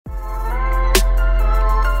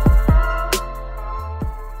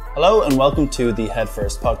Hello and welcome to the Head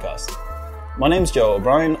First podcast. My name is Joe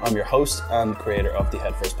O'Brien. I'm your host and creator of the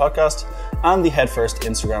Head First podcast and the Head First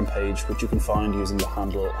Instagram page, which you can find using the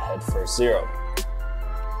handle HeadFirst0.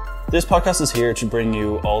 This podcast is here to bring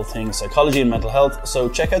you all things psychology and mental health, so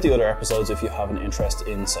check out the other episodes if you have an interest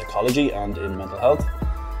in psychology and in mental health.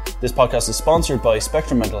 This podcast is sponsored by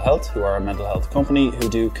Spectrum Mental Health, who are a mental health company who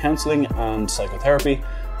do counselling and psychotherapy,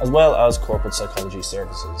 as well as corporate psychology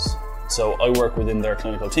services. So I work within their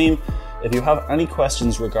clinical team. If you have any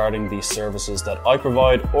questions regarding the services that I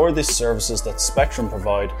provide or the services that Spectrum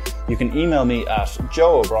provide, you can email me at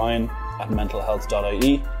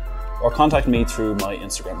joeobrien@mentalhealth.ie or contact me through my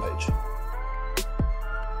Instagram page.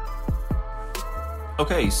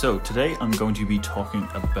 Okay, so today I'm going to be talking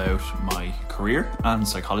about my career and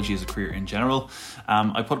psychology as a career in general.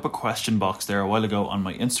 I put up a question box there a while ago on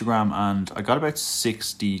my Instagram and I got about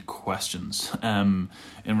 60 questions in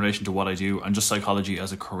relation to what I do and just psychology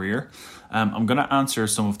as a career. I'm going to answer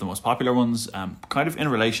some of the most popular ones kind of in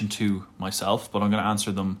relation to myself, but I'm going to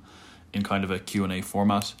answer them in kind of a Q&A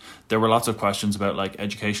format. There were lots of questions about like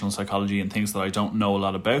educational psychology and things that I don't know a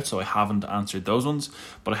lot about, so I haven't answered those ones,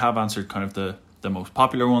 but I have answered kind of the most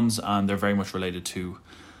popular ones, and they're very much related to,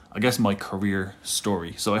 I guess, my career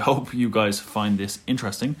story. So I hope you guys find this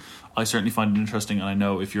interesting. I certainly find it interesting, and I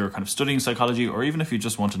know if you're kind of studying psychology, or even if you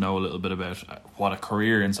just want to know a little bit about what a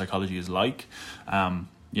career in psychology is like,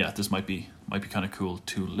 this might be kind of cool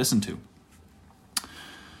to listen to.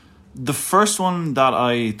 The first one that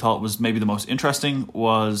I thought was maybe the most interesting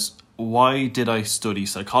was, why did I study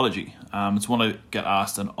psychology? It's one I get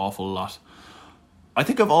asked an awful lot. I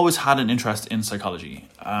think I've always had an interest in psychology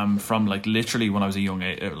from like literally when I was a young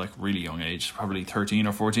age, like really young age, probably 13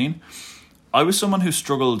 or 14. I was someone who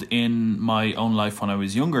struggled in my own life when I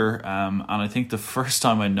was younger, and I think the first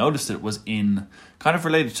time I noticed it was in kind of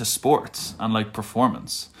related to sports and like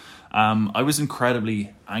performance. I was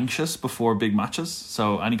incredibly anxious before big matches,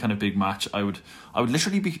 so any kind of big match, I would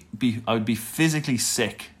literally be physically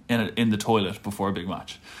sick in the toilet before a big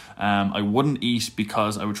match. I wouldn't eat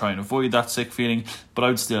because I would try and avoid that sick feeling, but I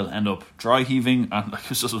would still end up dry heaving, and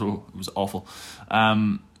like it was awful.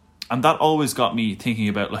 And that always got me thinking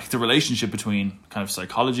about like the relationship between kind of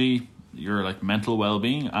psychology, your like mental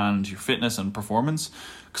well-being, and your fitness and performance,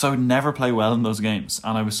 because I would never play well in those games.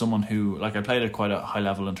 And I was someone who, like, I played at quite a high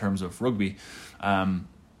level in terms of rugby,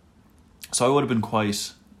 so I would have been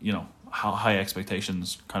quite, high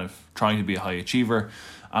expectations, kind of trying to be a high achiever.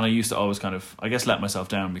 And I used to always kind of, I guess, let myself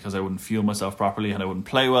down because I wouldn't feel myself properly, and I wouldn't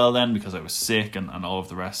play well then because I was sick and all of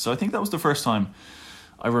the rest. So I think that was the first time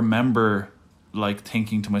I remember like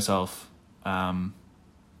thinking to myself,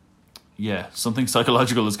 something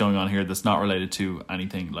psychological is going on here that's not related to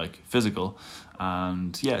anything like physical.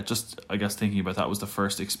 And just I guess thinking about that was the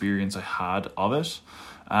first experience I had of it.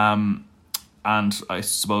 And I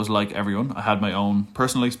suppose, like everyone, I had my own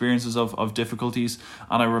personal experiences of difficulties.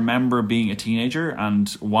 And I remember being a teenager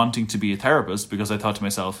and wanting to be a therapist because I thought to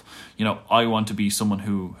myself, I want to be someone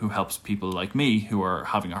who helps people like me who are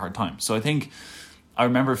having a hard time. So I think I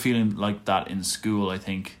remember feeling like that in school. I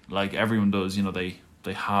think like everyone does, they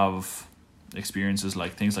have experiences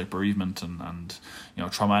like things like bereavement and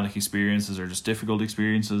traumatic experiences or just difficult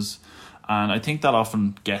experiences. And I think that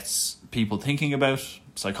often gets people thinking about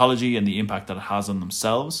psychology and the impact that it has on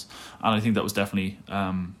themselves. And I think that was definitely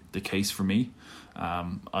the case for me.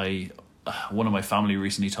 One of my family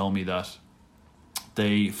recently told me that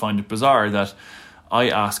they find it bizarre that I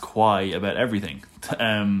ask why about everything.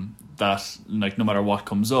 That like no matter what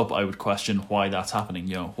comes up, I would question why that's happening.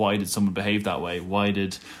 Why did someone behave that way? Why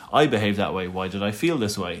did I behave that way? Why did I feel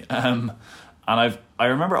this way? And I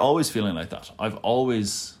remember always feeling like that. I've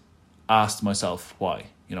always asked myself why.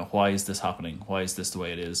 Why is this happening? Why is this the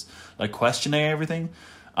way it is? Like questioning everything.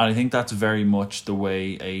 And I think that's very much the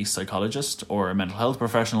way a psychologist or a mental health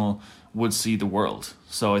professional would see the world.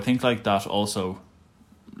 So I think like that also,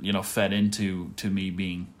 fed into me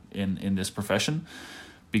being in this profession,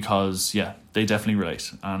 because they definitely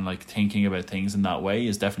relate. And like thinking about things in that way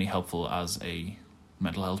is definitely helpful as a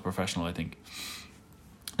mental health professional, I think.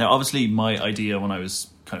 Now, obviously my idea when I was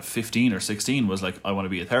kind of 15 or 16 was like, I want to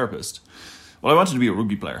be a therapist. Well, I wanted to be a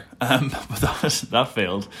rugby player, but that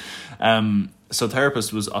failed. So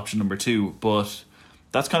therapist was option number 2, but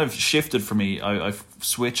that's kind of shifted for me. I've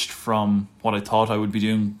switched from what I thought I would be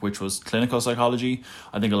doing, which was clinical psychology.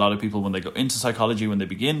 I think a lot of people, when they go into psychology, when they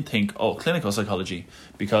begin, think, clinical psychology,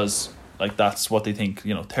 because like that's what they think,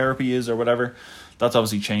 therapy is or whatever. That's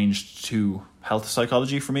obviously changed to health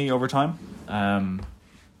psychology for me over time.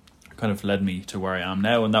 Kind of led me to where I am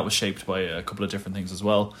now, and that was shaped by a couple of different things as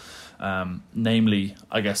well. Namely,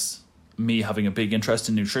 I guess, me having a big interest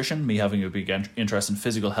in nutrition, me having a big interest in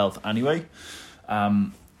physical health anyway,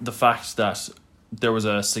 the fact that there was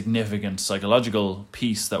a significant psychological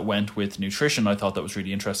piece that went with nutrition, I thought that was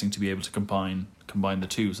really interesting to be able to combine the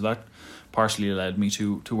two. So that partially led me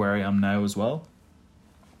to where I am now as well.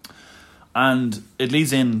 And it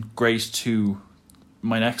leads in great to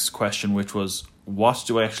my next question, which was, what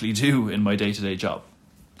do I actually do in my day-to-day job?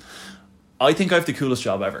 I think I have the coolest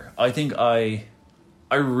job ever. I think I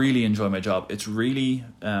really enjoy my job. It's really,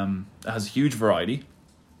 it has huge variety.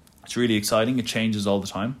 It's really exciting. It changes all the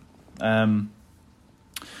time.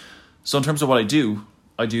 So in terms of what I do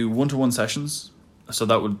one-to-one sessions. So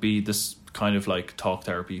that would be this kind of like talk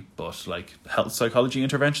therapy, but like health psychology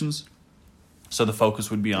interventions. So the focus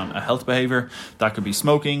would be on a health behavior. That could be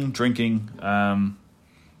smoking, drinking,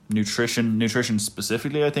 nutrition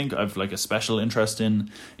specifically. I think I've like a special interest in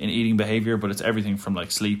eating behavior, but it's everything from like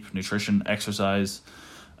sleep, nutrition, exercise,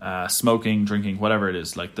 smoking, drinking, whatever it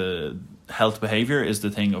is. Like the health behavior is the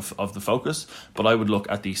thing of the focus, but I would look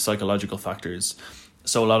at the psychological factors.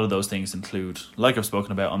 So a lot of those things include, like I've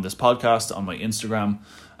spoken about on this podcast, on my Instagram,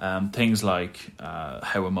 things like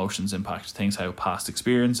how emotions impact things, how past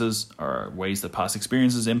experiences, or ways that past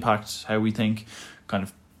experiences impact how we think, kind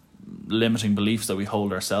of limiting beliefs that we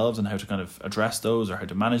hold ourselves and how to kind of address those or how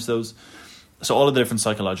to manage those. So all of the different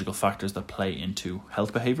psychological factors that play into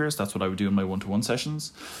health behaviors, that's what I would do in my one-to-one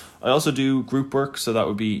sessions. I also do group work, so that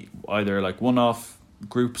would be either like one-off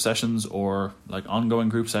group sessions or like ongoing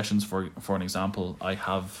group sessions. For an example, I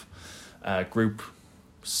have a group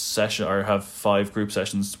session, or have 5 group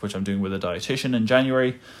sessions which I'm doing with a dietitian in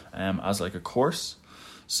January as like a course.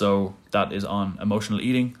 So that is on emotional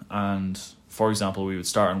eating, and for example, we would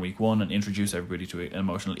start on week 1 and introduce everybody to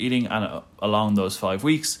emotional eating, and along those 5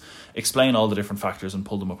 weeks explain all the different factors and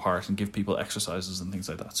pull them apart and give people exercises and things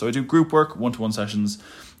like that. So I do group work, one-to-one sessions.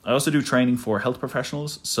 I also do training for health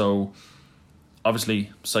professionals. So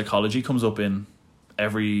obviously psychology comes up in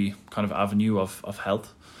every kind of avenue of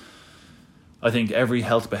health. I think every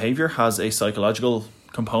health behavior has a psychological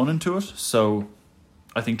component to it. So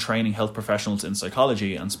I think training health professionals in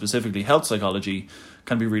psychology, and specifically health psychology,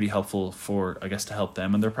 can be really helpful for, I guess, to help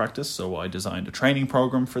them in their practice. So I designed a training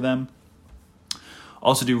program for them.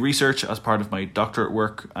 Also do research as part of my doctorate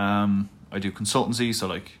work. I do consultancy. So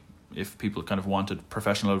like if people kind of wanted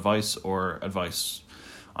professional advice or advice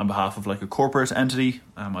on behalf of like a corporate entity,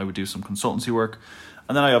 I would do some consultancy work.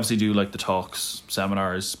 And then I obviously do like the talks,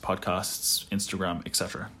 seminars, podcasts, Instagram,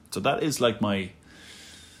 etc. So that is like my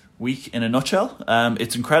week in a nutshell.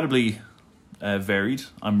 It's incredibly varied.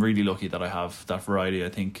 I'm really lucky that I have that variety. I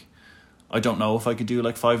think I don't know if I could do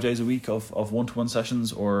like 5 days a week of one-to-one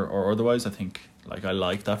sessions or otherwise. I think like I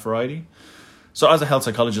like that variety. So as a health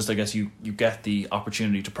psychologist, I guess you get the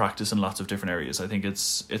opportunity to practice in lots of different areas. I think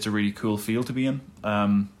it's a really cool field to be in.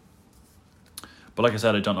 But like I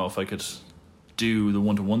said, I don't know if I could do the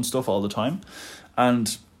one-to-one stuff all the time.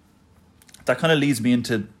 And that kind of leads me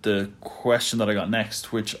into the question that I got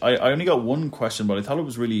next, which I only got one question, but I thought it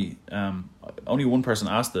was really, only one person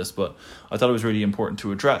asked this, but I thought it was really important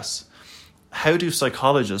to address. How do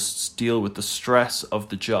psychologists deal with the stress of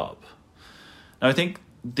the job? Now, I think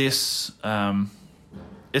this,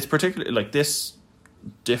 it's particularly, like this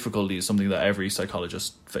difficulty is something that every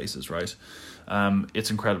psychologist faces, right? It's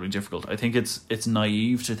incredibly difficult. I think it's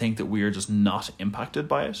naive to think that we are just not impacted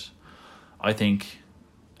by it. I think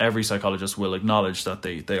every psychologist will acknowledge that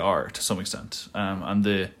they are to some extent. And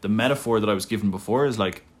the metaphor that I was given before is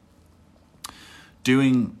like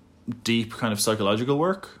doing deep kind of psychological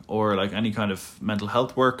work or like any kind of mental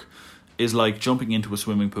health work is like jumping into a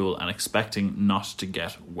swimming pool and expecting not to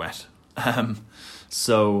get wet.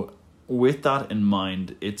 So with that in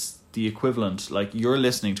mind, it's the equivalent, like you're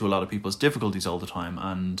listening to a lot of people's difficulties all the time,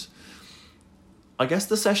 and I guess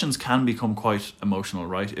the sessions can become quite emotional,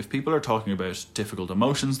 right? If people are talking about difficult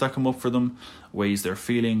emotions that come up for them, ways they're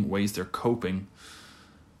feeling, ways they're coping,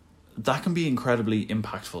 that can be incredibly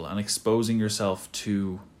impactful, and exposing yourself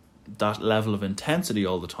to that level of intensity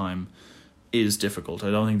all the time is difficult.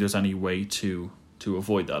 I don't think there's any way to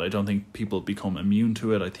avoid that. I don't think people become immune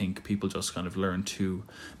to it. I think people just kind of learn to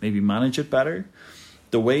maybe manage it better.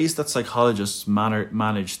 The ways that psychologists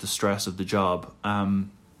manage the stress of the job,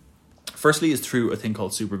 firstly, is through a thing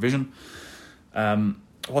called supervision.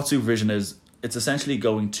 What supervision is, it's essentially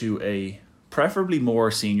going to a preferably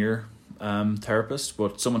more senior therapist,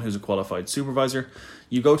 but someone who's a qualified supervisor.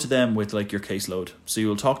 You go to them with like your caseload. So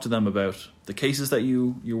you'll talk to them about the cases that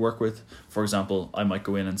you work with. For example, I might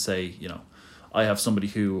go in and say, I have somebody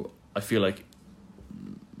who I feel like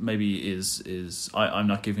maybe I'm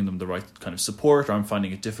not giving them the right kind of support, or I'm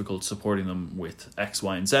finding it difficult supporting them with X,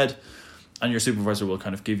 Y, and Z. and your supervisor will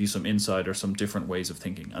kind of give you some insight or some different ways of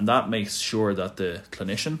thinking. And that makes sure that the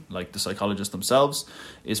clinician, like the psychologist themselves,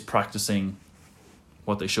 is practicing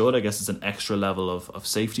what they should. I guess it's an extra level of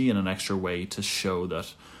safety and an extra way to show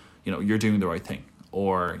that, you know, you're doing the right thing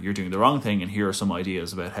or you're doing the wrong thing, and here are some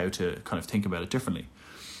ideas about how to kind of think about it differently.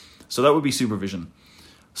 So that would be supervision.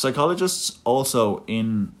 Psychologists also,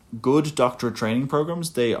 in good doctorate training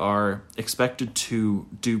programs, they are expected to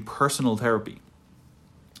do personal therapy.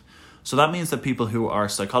 So that means that people who are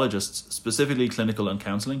psychologists, specifically clinical and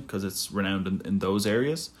counselling, because it's renowned in those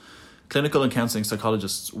areas, clinical and counselling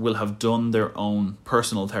psychologists will have done their own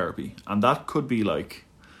personal therapy. And that could be like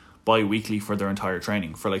bi-weekly for their entire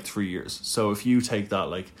training for like 3 years. So if you take that,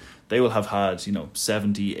 like they will have had, you know,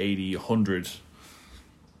 70, 80, 100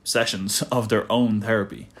 sessions of their own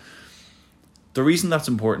therapy. The reason that's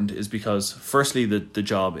important is because firstly, the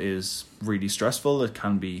job is really stressful. It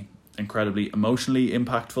can be incredibly emotionally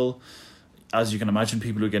impactful. As you can imagine,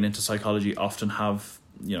 people who get into psychology often have,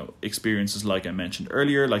 you know, experiences like I mentioned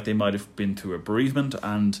earlier, like they might have been through a bereavement,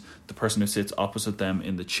 and the person who sits opposite them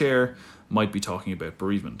in the chair might be talking about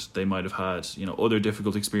bereavement. They might have had, you know, other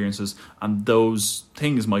difficult experiences, and those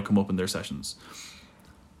things might come up in their sessions.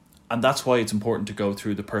 And that's why it's important to go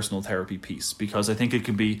through the personal therapy piece, because I think it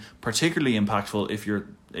can be particularly impactful if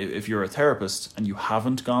you're a therapist and you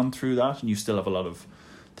haven't gone through that and you still have a lot of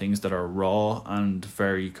things that are raw and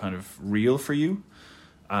very kind of real for you.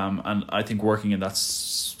 And I think working in that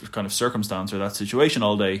kind of circumstance or that situation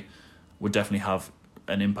all day would definitely have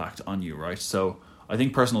an impact on you, right? So I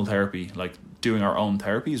think personal therapy, like doing our own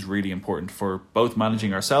therapy, is really important for both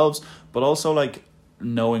managing ourselves, but also like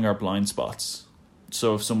knowing our blind spots.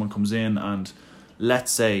 So if someone comes in and,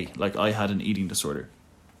 let's say, like I had an eating disorder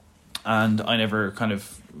and I never kind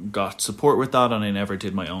of got support with that and I never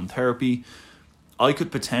did my own therapy, I could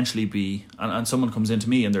potentially be, and someone comes into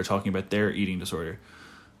me and they're talking about their eating disorder,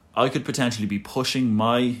 I could potentially be pushing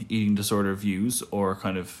my eating disorder views or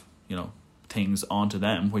kind of, you know, things onto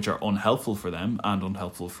them which are unhelpful for them and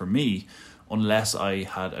unhelpful for me, unless I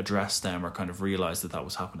had addressed them or kind of realized that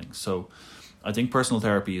was happening. So I think personal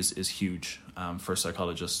therapy is huge for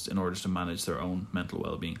psychologists in order to manage their own mental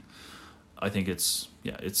well-being. I think it's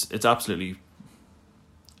absolutely,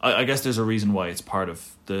 I guess there's a reason why it's part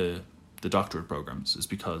of the doctorate programs, is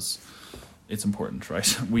because it's important,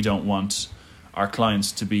 right? We don't want our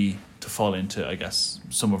clients to fall into, I guess,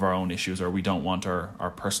 some of our own issues, or we don't want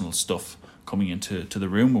our personal stuff coming into the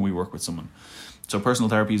room when we work with someone. So personal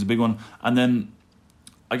therapy is a big one. And then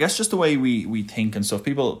I guess just the way we think and stuff,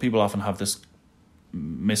 people often have this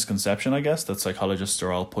misconception, I guess, that psychologists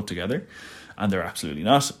are all put together, and they're absolutely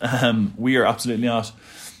not. We are absolutely not.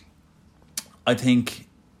 I think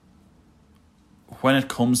when it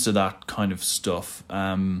comes to that kind of stuff,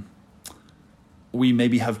 we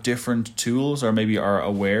maybe have different tools, or maybe are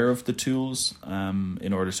aware of the tools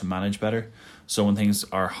in order to manage better. So when things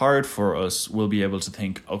are hard for us, we'll be able to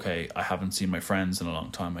think, okay, I haven't seen my friends in a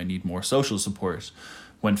long time, I need more social support.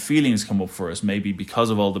 When feelings come up for us, maybe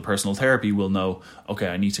because of all the personal therapy, we'll know, okay,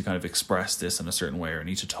 I need to kind of express this in a certain way, or I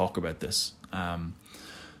need to talk about this.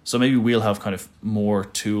 So maybe we'll have kind of more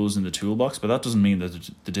tools in the toolbox, but that doesn't mean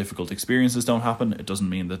that the difficult experiences don't happen. It doesn't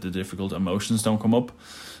mean that the difficult emotions don't come up.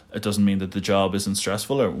 It doesn't mean that the job isn't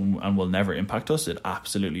stressful and will never impact us. It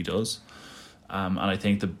absolutely does. And I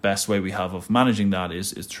think the best way we have of managing that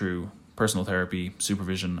is through personal therapy,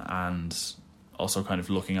 supervision, and also kind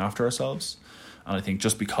of looking after ourselves. And I think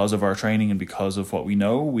just because of our training and because of what we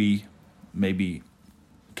know, we maybe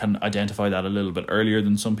can identify that a little bit earlier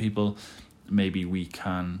than some people. Maybe we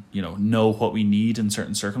can, know what we need in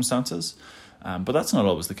certain circumstances. But that's not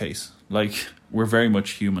always the case. Like, we're very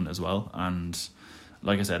much human as well. And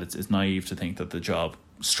like I said, it's naive to think that the job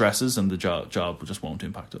stresses and the job just won't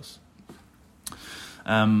impact us.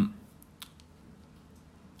 I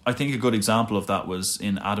think a good example of that was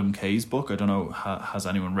in Adam Kay's book. I don't know, has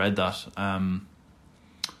anyone read that?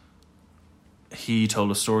 He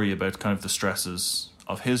told a story about kind of the stresses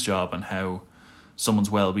of his job and how someone's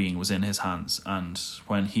well-being was in his hands. And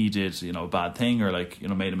when he did, a bad thing or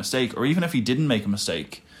made a mistake, or even if he didn't make a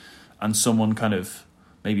mistake and someone kind of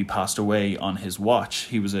maybe passed away on his watch,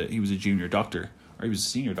 he was a junior doctor, or he was a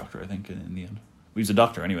senior doctor, I think, in the end. He was a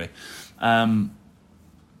doctor anyway.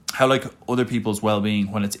 How other people's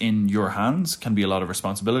well-being, when it's in your hands, can be a lot of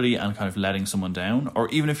responsibility and kind of letting someone down. Or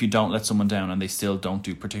even if you don't let someone down and they still don't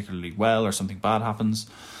do particularly well or something bad happens,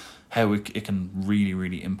 how it can really,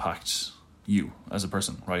 really impact you as a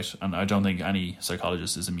person, right? And I don't think any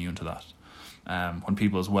psychologist is immune to that. When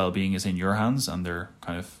people's well-being is in your hands and their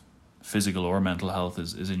kind of physical or mental health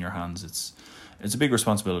is in your hands, it's a big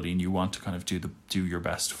responsibility, and you want to kind of do your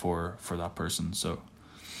best for that person. So,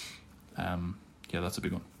 yeah, that's a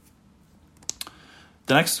big one.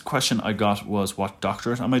 The next question I got was, what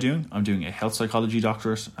doctorate am I doing? I'm doing a health psychology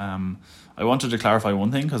doctorate. I wanted to clarify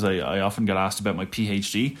one thing, because I often get asked about my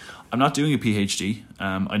PhD. I'm not doing a PhD.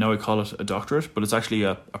 I know I call it a doctorate, but it's actually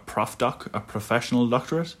a prof doc, a professional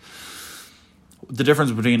doctorate. The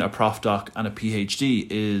difference between a prof doc and a PhD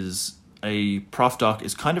is a prof doc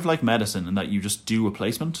is kind of like medicine in that you just do a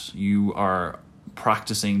placement. You are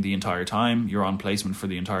practicing the entire time. You're on placement for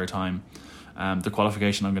the entire time. The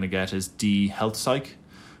qualification I'm going to get is D Health Psych,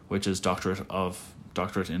 which is doctorate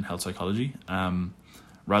in health psychology,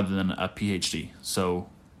 rather than a PhD. So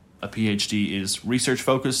a PhD is research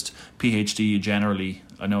focused. PhD generally,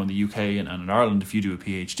 I know in the UK and in Ireland, if you do a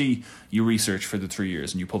PhD, you research for the 3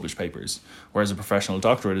 years and you publish papers. Whereas a professional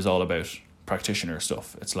doctorate is all about practitioner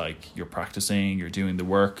stuff. It's like you're practicing, you're doing the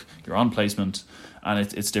work, you're on placement, and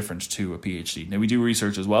it's different to a PhD. Now we do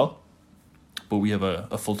research as well, but we have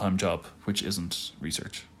a full-time job which isn't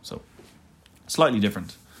research. So slightly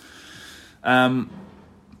different. Like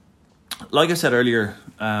I said earlier,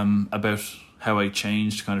 about how I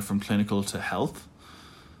changed kind of from clinical to health,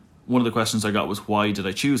 one of the questions I got was, why did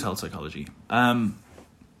I choose health psychology? I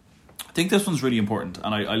think this one's really important,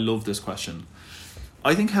 and I love this question.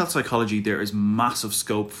 I think health psychology, there is massive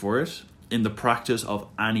scope for it in the practice of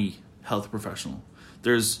any health professional.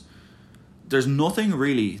 There's nothing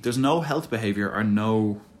really, there's no health behavior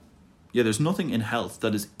there's nothing in health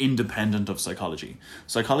that is independent of psychology.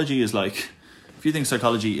 Psychology is like, if you think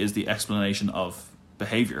psychology is the explanation of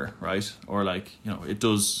behavior, right? Or like, it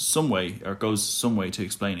does some way, or goes some way to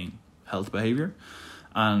explaining health behavior,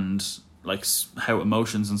 and like how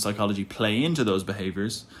emotions and psychology play into those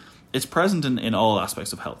behaviors. It's present in all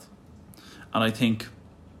aspects of health. And I think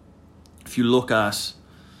if you look at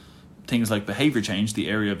things like behavior change, the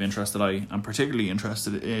area of interest that I am particularly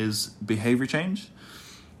interested in is behavior change.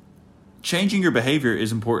 Changing your behavior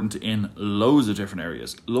is important in loads of different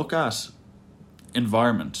areas. Look at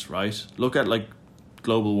environment, right? Look at like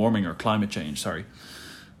global warming or climate change,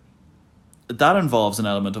 that involves an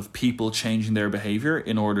element of people changing their behavior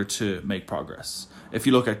in order to make progress. If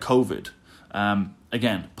you look at COVID,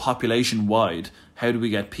 again, population-wide, how do we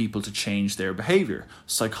get people to change their behavior?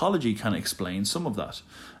 Psychology can explain some of that.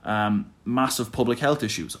 Massive public health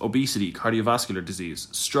issues, obesity, cardiovascular disease,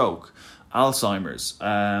 stroke, Alzheimer's,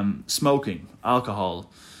 smoking, alcohol,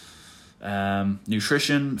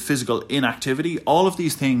 nutrition, physical inactivity. All of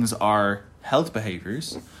these things are health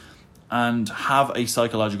behaviors and have a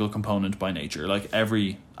psychological component by nature. Like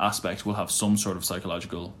every aspect will have some sort of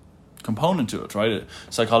psychological component to it, right?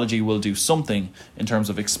 Psychology will do something in terms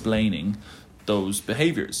of explaining those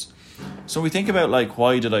behaviors. So we think about like,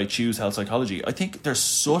 why did I choose health psychology? I think there's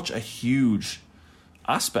such a huge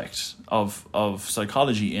aspect of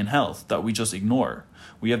psychology in health that we just ignore.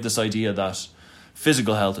 We have this idea that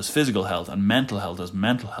physical health is physical health and mental health is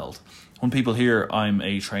mental health. When people hear I'm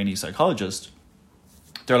a trainee psychologist,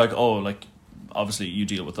 they're like, oh, like obviously you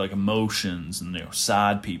deal with like emotions and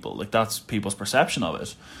sad people. Like that's people's perception of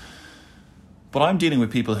it. But I'm dealing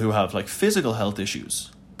with people who have like physical health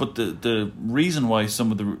issues. But the reason why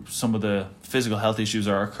some of the physical health issues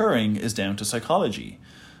are occurring is down to psychology.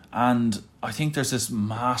 And I think there's this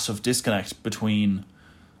massive disconnect between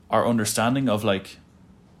our understanding of like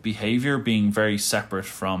behavior being very separate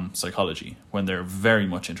from psychology when they're very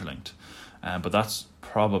much interlinked. But that's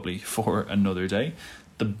probably for another day.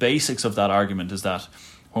 The basics of that argument is that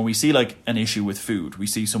when we see like an issue with food, we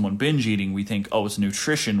see someone binge eating, we think, oh, it's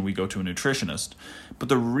nutrition, we go to a nutritionist. But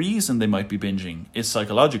the reason they might be binging is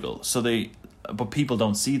psychological. But people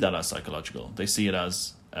don't see that as psychological. They see it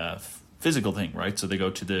as a physical thing, right? So they go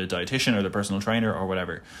to the dietitian or the personal trainer or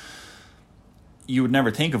whatever. You would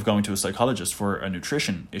never think of going to a psychologist for a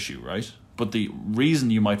nutrition issue, right? But the reason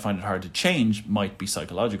you might find it hard to change might be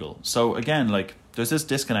psychological. So again, like there's this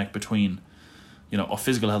disconnect between,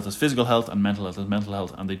 physical health is physical health and mental health is mental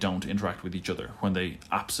health, and they don't interact with each other when they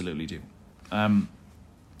absolutely do. So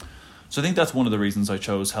I think that's one of the reasons I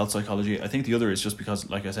chose health psychology. I think the other is just because,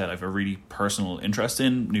 like I said, I have a really personal interest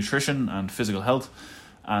in nutrition and physical health,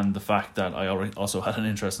 and the fact that I already also had an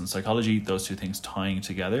interest in psychology, those two things tying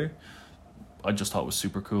together, I just thought was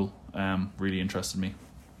super cool. Really interested me.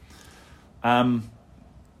 And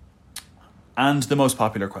the most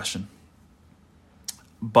popular question,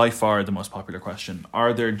 by far the most popular question,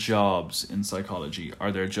 are there jobs in psychology?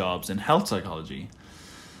 Are there jobs in health psychology?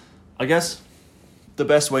 I guess the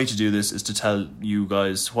best way to do this is to tell you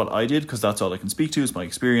guys what I did, because that's all I can speak to, is my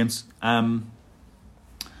experience. The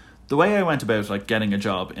way I went about like getting a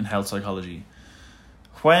job in health psychology,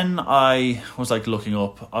 when I was like looking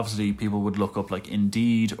up, obviously people would look up like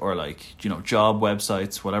Indeed or like, you know, job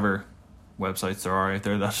websites, whatever websites there are out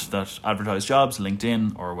there that advertise jobs,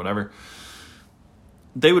 LinkedIn or whatever.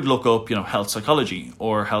 They would look up, you know, health psychology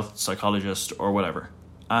or health psychologist or whatever,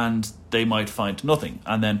 and they might find nothing.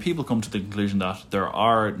 And then people come to the conclusion that there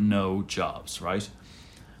are no jobs, right?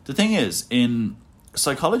 The thing is, in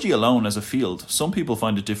psychology alone as a field, some people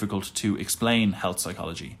find it difficult to explain health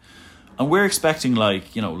psychology. And we're expecting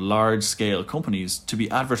like, you know, large scale companies to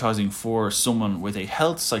be advertising for someone with a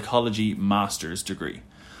health psychology master's degree.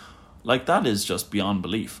 Like, that is just beyond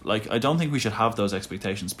belief. Like, I don't think we should have those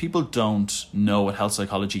expectations. People don't know what health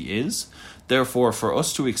psychology is. Therefore, for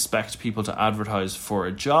us to expect people to advertise for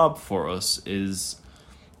a job for us is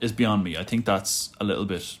beyond me. I think that's a little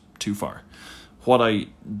bit too far. What I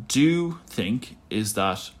do think is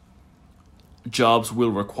that jobs will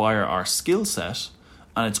require our skill set,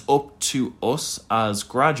 and it's up to us as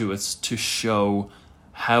graduates to show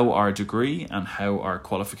how our degree and how our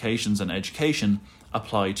qualifications and education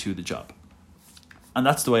apply to the job. And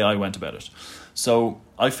that's the way I went about it. So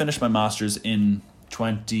I finished my master's in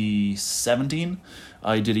 2017.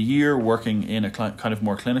 I did a year working in a kind of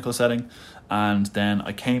more clinical setting, and then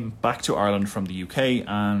I came back to Ireland from the UK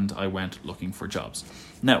and I went looking for jobs.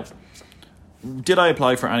 Now, did I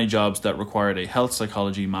apply for any jobs that required a health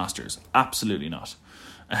psychology master's? Absolutely not.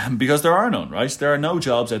 Because there are none, right? There are no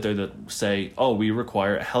jobs out there that say, oh, we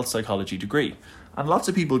require a health psychology degree. And lots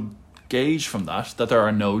of people gauge from that there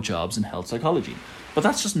are no jobs in health psychology. But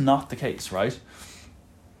that's just not the case, right?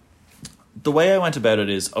 The way I went about it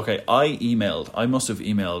is, okay, I must have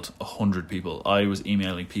emailed 100 people. I was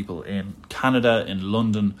emailing people in Canada, in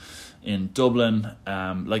London, in Dublin,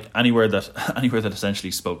 like anywhere that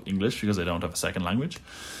essentially spoke English, because I don't have a second language.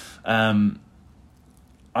 And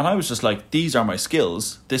I was just like, these are my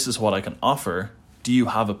skills. This is what I can offer. Do you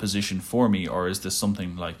have a position for me, or is this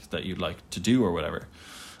something like that you'd like to do or whatever?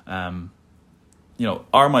 You know,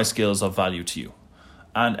 are my skills of value to you?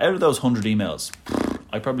 And out of those 100 emails,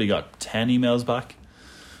 I probably got 10 emails back.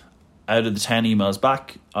 Out of the 10 emails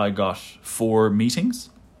back, I got 4 meetings.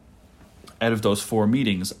 Out of those 4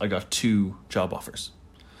 meetings, I got 2 job offers.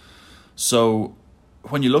 So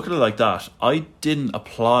when you look at it like that, I didn't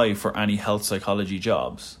apply for any health psychology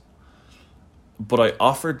jobs, but I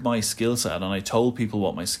offered my skill set and I told people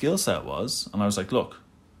what my skill set was. And I was like, look,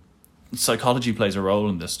 psychology plays a role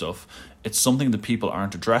in this stuff. It's something that people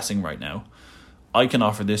aren't addressing right now. I can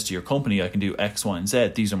offer this to your company. I can do X, Y, and Z.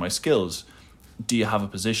 These are my skills. Do you have a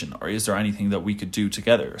position, or is there anything that we could do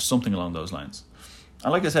together, or something along those lines?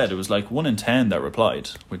 And like I said, it was like 1 in 10 that replied,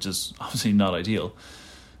 which is obviously not ideal.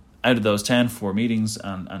 Out of those 10, 4 meetings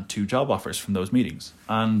and 2 job offers from those meetings.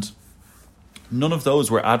 And none of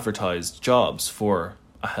those were advertised jobs for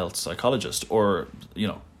a health psychologist, or, you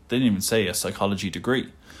know, they didn't even say a psychology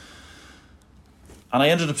degree. And I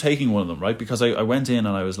ended up taking one of them, right? Because I went in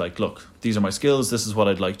and I was like, look, these are my skills. This is what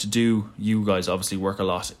I'd like to do. You guys obviously work a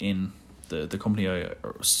lot in the company I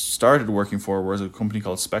started working for was a company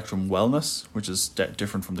called Spectrum Wellness, which is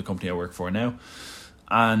different from the company I work for now.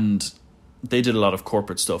 And they did a lot of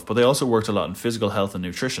corporate stuff, but they also worked a lot in physical health and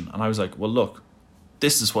nutrition. And I was like, well, look,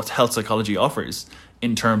 this is what health psychology offers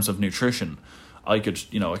in terms of nutrition. I could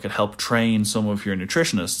help train some of your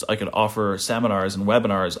nutritionists. I could offer seminars and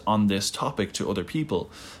webinars on this topic to other people.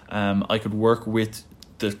 I could work with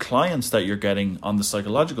the clients that you're getting on the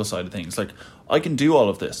psychological side of things. Like, I can do all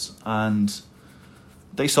of this. And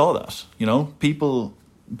they saw that, you know, people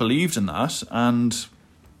believed in that, and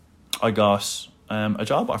I got a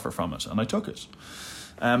job offer from it, and I took it.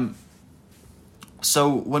 So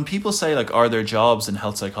when people say, like, are there jobs in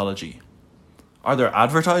health psychology? Are there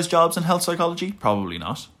advertised jobs in health psychology? Probably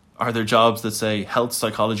not. Are there jobs that say health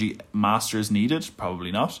psychology masters needed?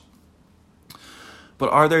 Probably not. But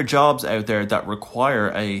are there jobs out there that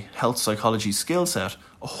require a health psychology skill set?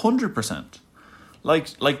 100%.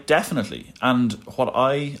 Like definitely. And what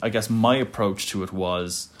I guess my approach to it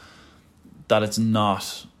was that it's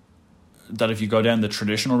not, that if you go down the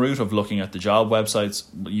traditional route of looking at the job websites,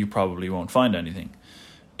 you probably won't find anything.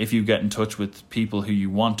 If you get in touch with people who you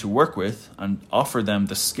want to work with and offer them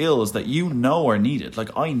the skills that you know are needed. Like,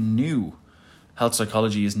 I knew health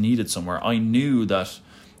psychology is needed somewhere. I knew that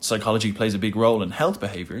psychology plays a big role in health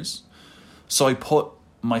behaviors. So I put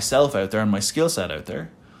myself out there and my skill set out there.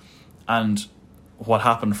 And what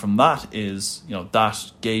happened from that is, you know,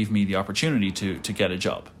 that gave me the opportunity to get a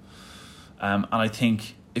job. And I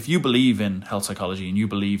think if you believe in health psychology and you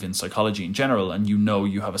believe in psychology in general, and you know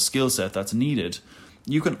you have a skill set that's needed,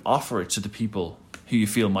 you can offer it to the people who you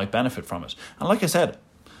feel might benefit from it. And like I said,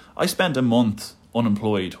 I spent a month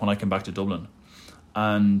unemployed when I came back to Dublin.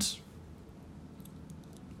 And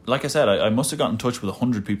like I said, I must have got in touch with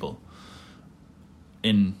 100 people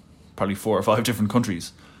in probably 4 or 5 different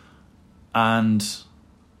countries. And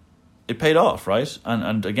it paid off, right?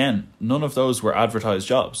 And again, none of those were advertised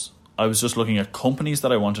jobs. I was just looking at companies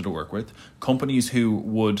that I wanted to work with, companies who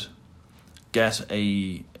would get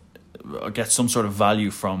some sort of value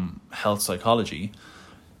from health psychology,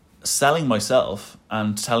 selling myself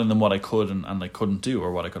and telling them what I could and I couldn't do,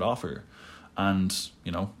 or what I could offer. And,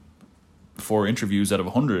 4 interviews out of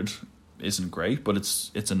 100 isn't great, but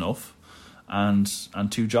it's enough. And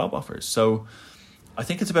 2 job offers. So I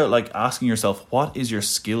think it's about like asking yourself, what is your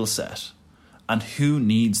skill set and who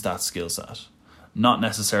needs that skill set? Not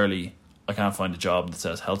necessarily, I can't find a job that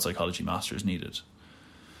says health psychology master's needed.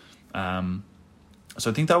 So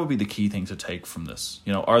I think that would be the key thing to take from this.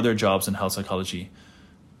 Are there jobs in health psychology?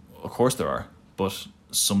 Of course there are, but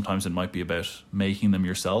sometimes it might be about making them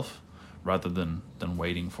yourself rather than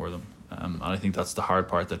waiting for them. And I think that's the hard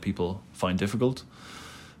part that people find difficult,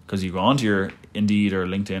 because you go onto your Indeed or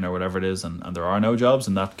LinkedIn or whatever it is, and there are no jobs,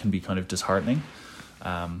 and that can be kind of disheartening.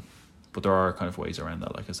 But there are kind of ways around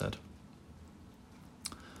that, like I said.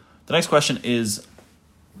 The next question is,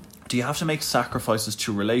 do you have to make sacrifices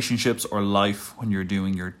to relationships or life when you're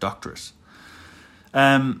doing your doctorate?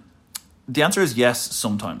 The answer is yes,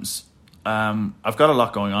 sometimes. I've got a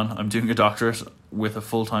lot going on. I'm doing a doctorate with a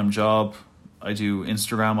full-time job. I do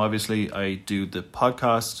Instagram, obviously. I do the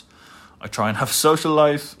podcast. I try and have a social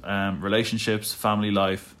life, relationships, family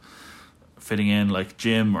life, fitting in like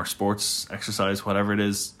gym or sports, exercise, whatever it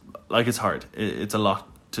is. Like, it's hard. It's a lot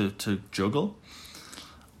to juggle.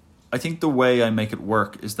 I think the way I make it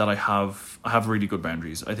work is that I have really good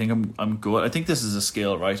boundaries. I think I'm good. I think this is a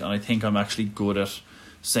skill, right? And I think I'm actually good at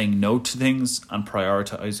saying no to things and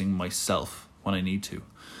prioritizing myself when I need to.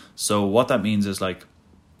 So what that means is, like,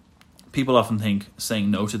 people often think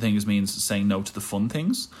saying no to things means saying no to the fun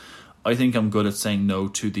things. I think I'm good at saying no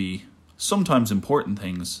to the sometimes important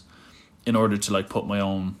things in order to like put my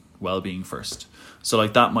own well-being first. So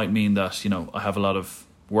like that might mean that, I have a lot of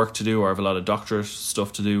work to do, or I have a lot of doctorate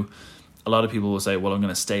stuff to do. A lot of people will say, well, I'm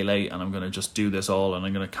going to stay late and I'm going to just do this all and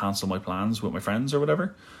I'm going to cancel my plans with my friends or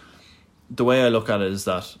whatever. The way I look at it is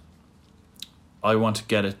that I want to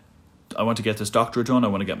get this doctorate done. I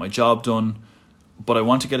want to get my job done, but I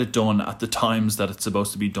want to get it done at the times that it's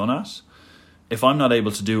supposed to be done at. If I'm not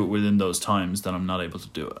able to do it within those times, then I'm not able to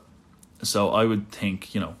do it. So I would think,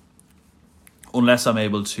 unless I'm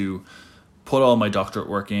able to put all my doctorate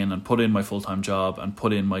work in and put in my full-time job and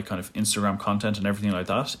put in my kind of Instagram content and everything like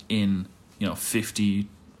that in, 50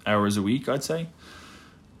 hours a week, I'd say,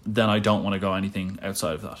 then I don't want to go anything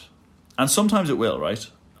outside of that. And sometimes it will, right?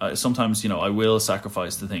 Sometimes, I will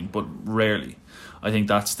sacrifice the thing, but rarely. I think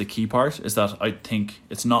that's the key part, is that I think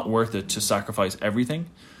it's not worth it to sacrifice everything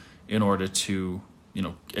in order to,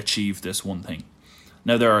 achieve this one thing.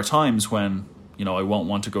 Now, there are times when, I won't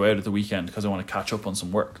want to go out at the weekend because I want to catch up on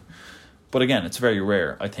some work. But again, it's very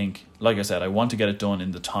rare. I think, like I said, I want to get it done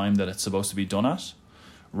in the time that it's supposed to be done at,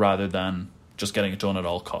 rather than just getting it done at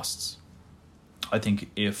all costs. I think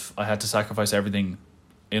if I had to sacrifice everything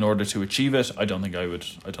in order to achieve it, I don't think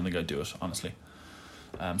I'd do it, honestly.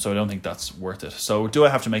 So I don't think that's worth it. So do I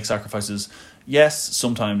have to make sacrifices? Yes,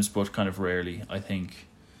 sometimes, but kind of rarely. I think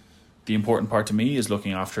the important part to me is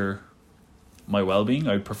looking after my well-being.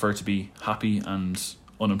 I'd prefer to be happy and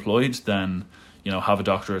unemployed than, have a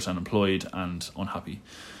doctorate and employed and unhappy.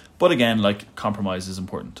 But again, like, compromise is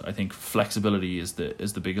important. I think flexibility is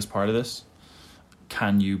the biggest part of this.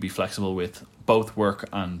 Can you be flexible with both work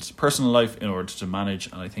and personal life in order to manage?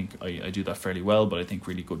 And I think I do that fairly well, but I think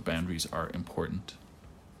really good boundaries are important.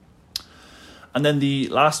 And then the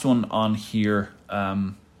last one on here,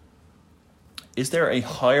 is there a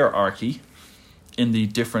hierarchy in the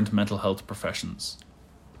different mental health professions?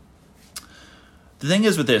 The thing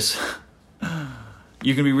is with this,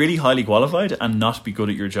 you can be really highly qualified and not be good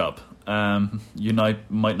at your job. You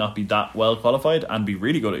might not be that well qualified and be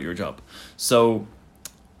really good at your job. So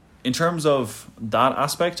in terms of that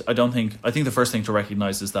aspect, I think the first thing to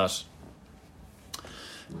recognize is that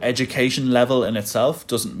education level in itself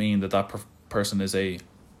doesn't mean that person is a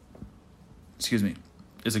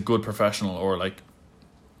good professional or like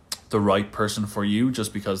the right person for you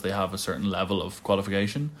just because they have a certain level of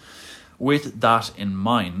qualification. With that in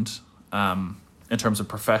mind, in terms of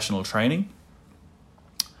professional training,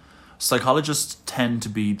 psychologists tend to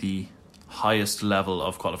be the highest level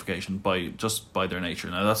of qualification by their nature.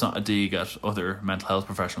 Now, that's not a dig at other mental health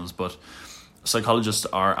professionals, but psychologists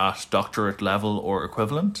are at doctorate level or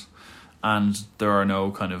equivalent, and there are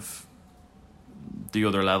no kind of, the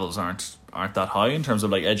other levels aren't that high in terms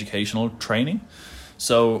of like educational training.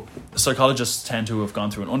 So psychologists tend to have gone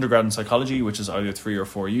through an undergrad in psychology, which is either 3 or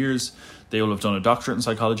 4 years. They will have done a doctorate in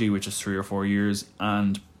psychology, which is 3 or 4 years,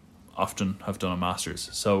 and often have done a master's.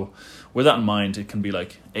 So with that in mind, it can be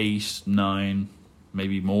like 8, 9,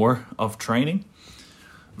 maybe more of training,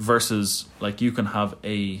 versus like you can have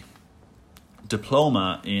a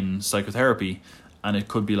diploma in psychotherapy and it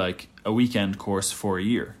could be like a weekend course for a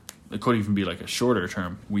year. It could even be like a shorter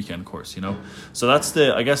term weekend course, you know. So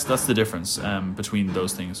I guess that's the difference between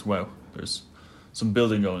those things. Wow, there's some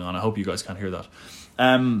building going on. I hope you guys can't hear that.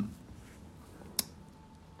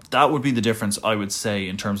 That would be the difference, I would say,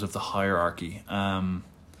 in terms of the hierarchy.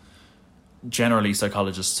 Generally,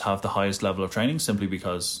 psychologists have the highest level of training simply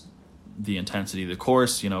because the intensity of the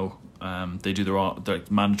course, you know, they do their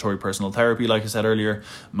mandatory personal therapy, like I said earlier,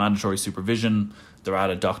 mandatory supervision. They're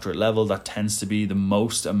at a doctorate level. That tends to be the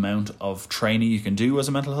most amount of training you can do as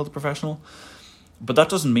a mental health professional. But that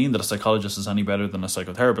doesn't mean that a psychologist is any better than a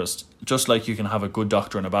psychotherapist. Just like you can have a good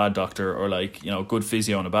doctor and a bad doctor, or like, you know, a good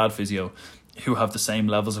physio and a bad physio who have the same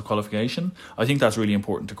levels of qualification. I think that's really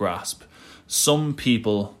important to grasp. Some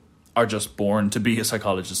people are just born to be a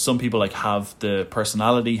psychologist. Some people like have the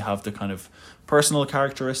personality, have the kind of personal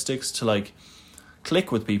characteristics to like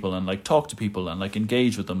click with people and like talk to people and like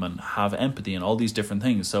engage with them and have empathy and all these different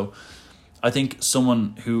things. So I think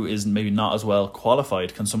someone who is maybe not as well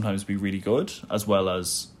qualified can sometimes be really good, as well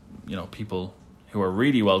as, you know, people who are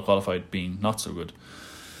really well qualified being not so good.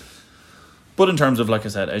 But in terms of, like I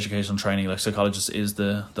said, educational training, like psychologist is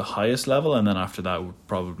the highest level, and then after that would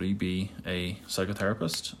probably be a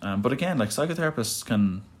psychotherapist. But again, like psychotherapists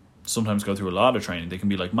can sometimes go through a lot of training. They can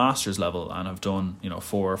be like master's level and have done, you know,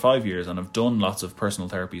 4 or 5 years and have done lots of personal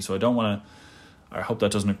therapy. So I hope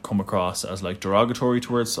that doesn't come across as like derogatory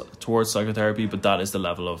towards psychotherapy, but that is the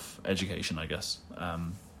level of education, I guess.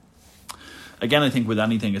 Again, I think with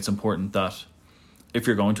anything, it's important that if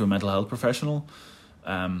you're going to a mental health professional,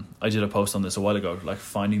 I did a post on this a while ago, like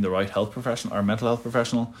finding the right health professional or mental health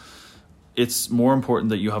professional. It's more important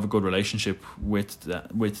that you have a good relationship with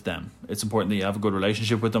them. It's important that you have a good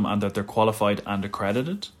relationship with them and that they're qualified and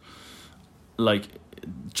accredited. Like,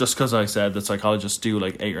 just because I said that psychologists do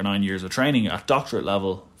like 8 or 9 years of training at doctorate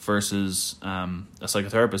level versus a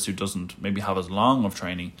psychotherapist who doesn't maybe have as long of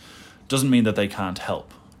training, doesn't mean that they can't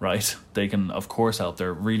help, right? They can, of course, help.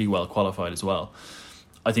 They're really well qualified as well.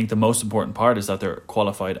 I think the most important part is that they're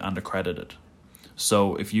qualified and accredited.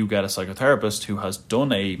 So if you get a psychotherapist who has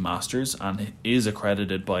done a master's and is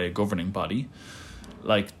accredited by a governing body,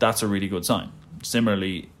 like that's a really good sign.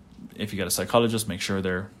 Similarly, if you get a psychologist, make sure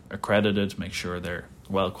they're accredited, make sure they're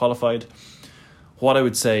well qualified. What I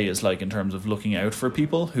would say is, like, in terms of looking out for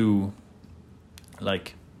people who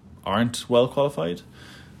like aren't well qualified,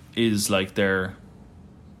 is like their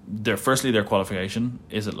qualification.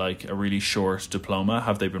 Is it like a really short diploma?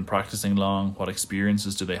 Have they been practicing long? What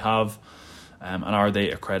experiences do they have? And are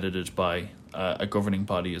they accredited by a governing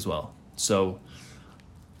body as well? So,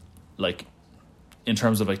 like, in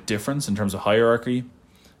terms of like difference, in terms of hierarchy,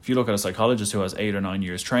 if you look at a psychologist who has 8 or 9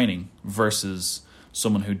 years training versus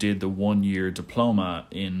someone who did the 1 year diploma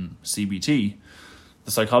in CBT,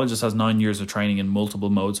 the psychologist has 9 years of training in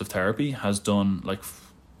multiple modes of therapy, has done like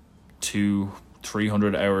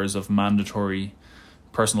 200-300 hours of mandatory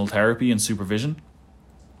personal therapy and supervision,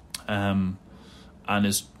 and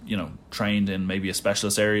is, you know, trained in maybe a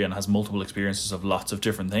specialist area and has multiple experiences of lots of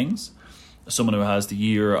different things. Someone who has the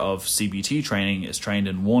year of CBT training, is trained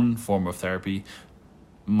in one form of therapy,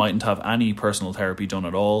 mightn't have any personal therapy done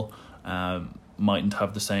at all, mightn't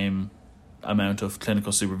have the same amount of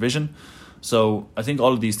clinical supervision. So I think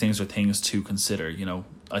all of these things are things to consider. You know,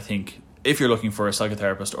 I think if you're looking for a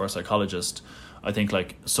psychotherapist or a psychologist, I think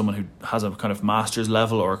like someone who has a kind of master's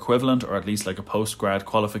level or equivalent, or at least like a post-grad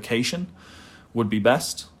qualification, would be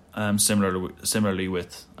best. Similarly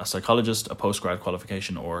with a psychologist, a post-grad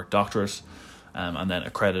qualification or doctorate, and then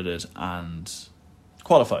accredited and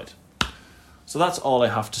qualified. So that's all I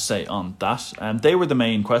have to say on that. They were the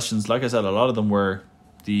main questions. Like I said, a lot of them were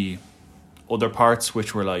the other parts,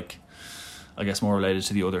 which were like, I guess, more related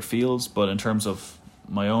to the other fields. But in terms of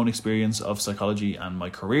my own experience of psychology and my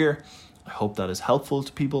career, I hope that is helpful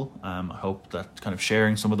to people. I hope that kind of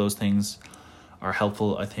sharing some of those things are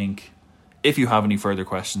helpful. I think if you have any further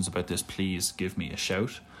questions about this, please give me a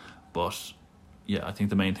shout. But yeah, I think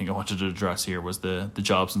the main thing I wanted to address here was the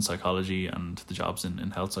jobs in psychology and the jobs in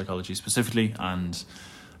health psychology specifically. And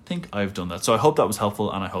I think I've done that. So I hope that was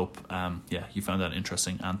helpful, and I hope you found that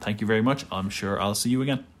interesting. And thank you very much. I'm sure I'll see you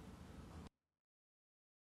again.